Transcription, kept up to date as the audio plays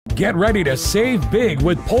Get ready to save big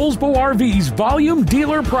with Poulsbo RV's volume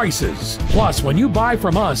dealer prices. Plus, when you buy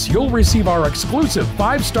from us, you'll receive our exclusive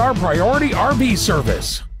 5-star priority RV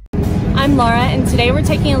service. I'm Laura, and today we're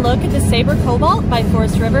taking a look at the Sabre Cobalt by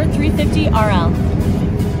River 350RL.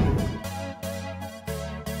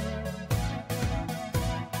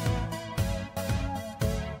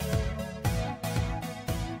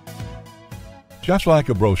 Just like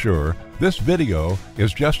a brochure, this video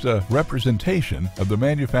is just a representation of the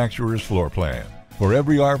manufacturer's floor plan. For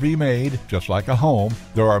every RV made, just like a home,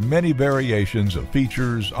 there are many variations of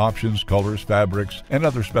features, options, colors, fabrics, and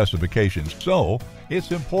other specifications. So,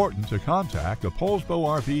 it's important to contact a Poulsbo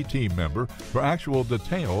RV team member for actual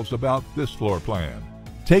details about this floor plan.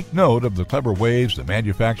 Take note of the clever ways the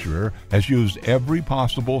manufacturer has used every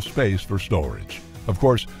possible space for storage. Of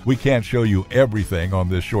course, we can't show you everything on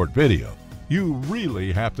this short video. You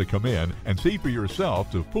really have to come in and see for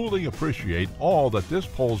yourself to fully appreciate all that this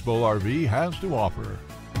Poulsbo RV has to offer.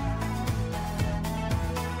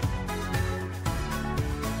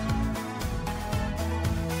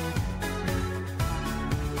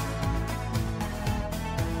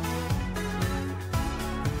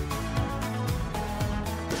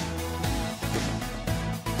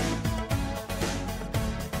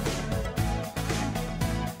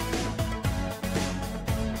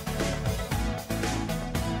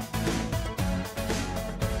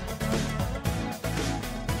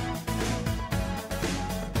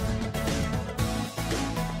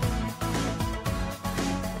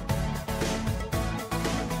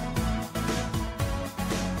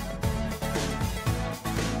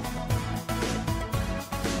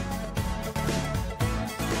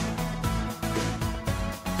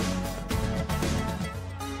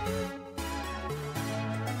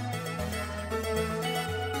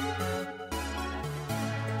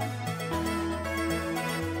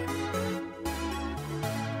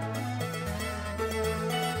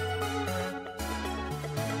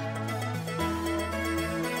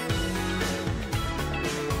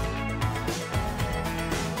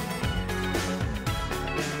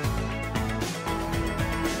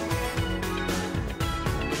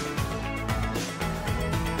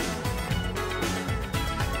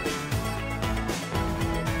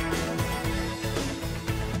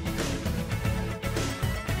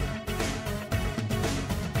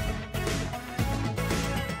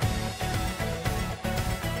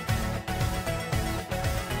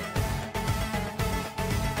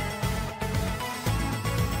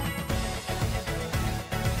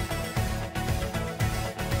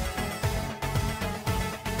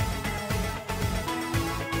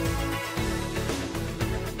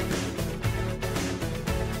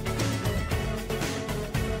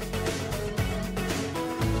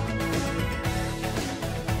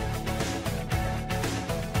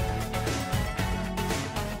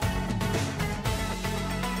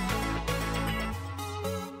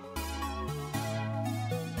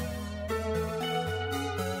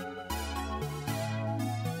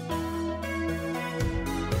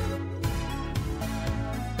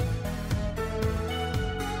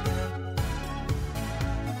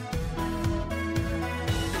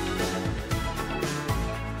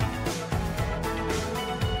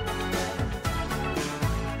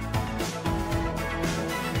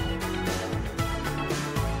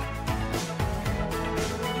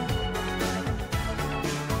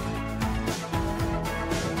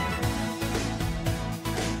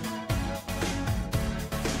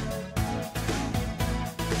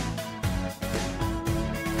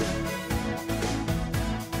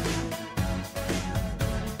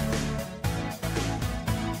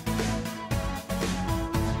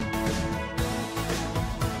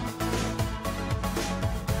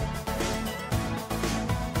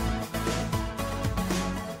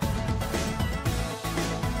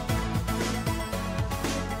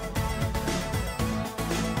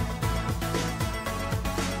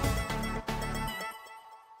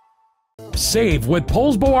 Save with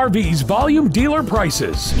Poulsbo RV's volume dealer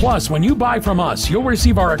prices. Plus, when you buy from us, you'll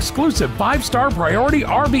receive our exclusive 5-star priority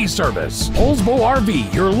RV service. Poulsbo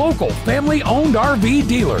RV, your local family-owned RV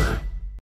dealer.